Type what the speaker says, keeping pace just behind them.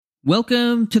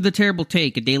Welcome to The Terrible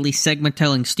Take, a daily segment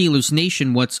telling Steelers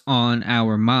Nation what's on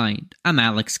our mind. I'm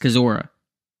Alex Kozora.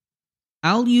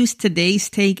 I'll use today's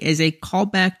take as a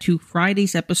callback to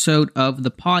Friday's episode of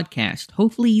the podcast.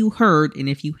 Hopefully you heard, and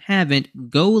if you haven't,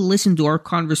 go listen to our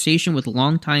conversation with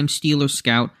longtime Steelers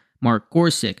scout Mark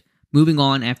Gorsick, moving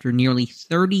on after nearly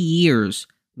 30 years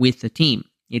with the team.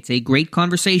 It's a great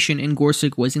conversation, and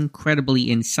Gorsick was incredibly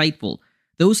insightful.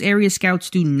 Those area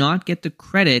scouts do not get the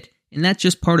credit, and that's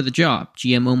just part of the job.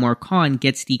 GM Omar Khan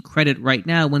gets the credit right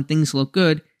now when things look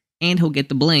good, and he'll get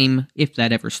the blame if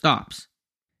that ever stops.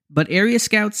 But area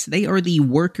scouts, they are the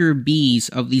worker bees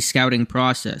of the scouting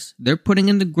process. They're putting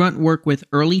in the grunt work with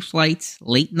early flights,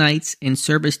 late nights, and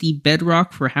serve as the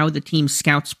bedrock for how the team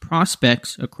scouts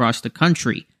prospects across the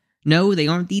country. No, they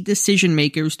aren't the decision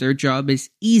makers. Their job is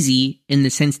easy in the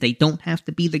sense they don't have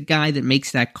to be the guy that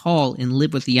makes that call and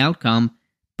live with the outcome,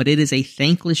 but it is a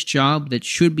thankless job that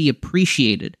should be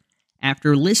appreciated.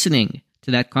 After listening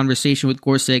to that conversation with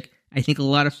Gorsick, I think a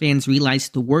lot of fans realize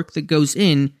the work that goes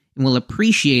in and will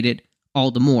appreciate it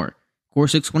all the more.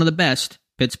 Gorsick's one of the best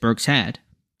Pittsburgh's had.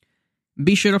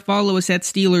 Be sure to follow us at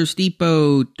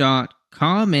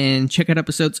SteelersDepot.com and check out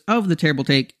episodes of The Terrible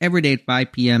Take every day at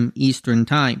 5 p.m. Eastern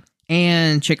Time.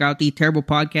 And check out The Terrible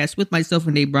Podcast with myself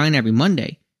and Dave Bryan every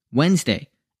Monday, Wednesday,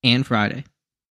 and Friday.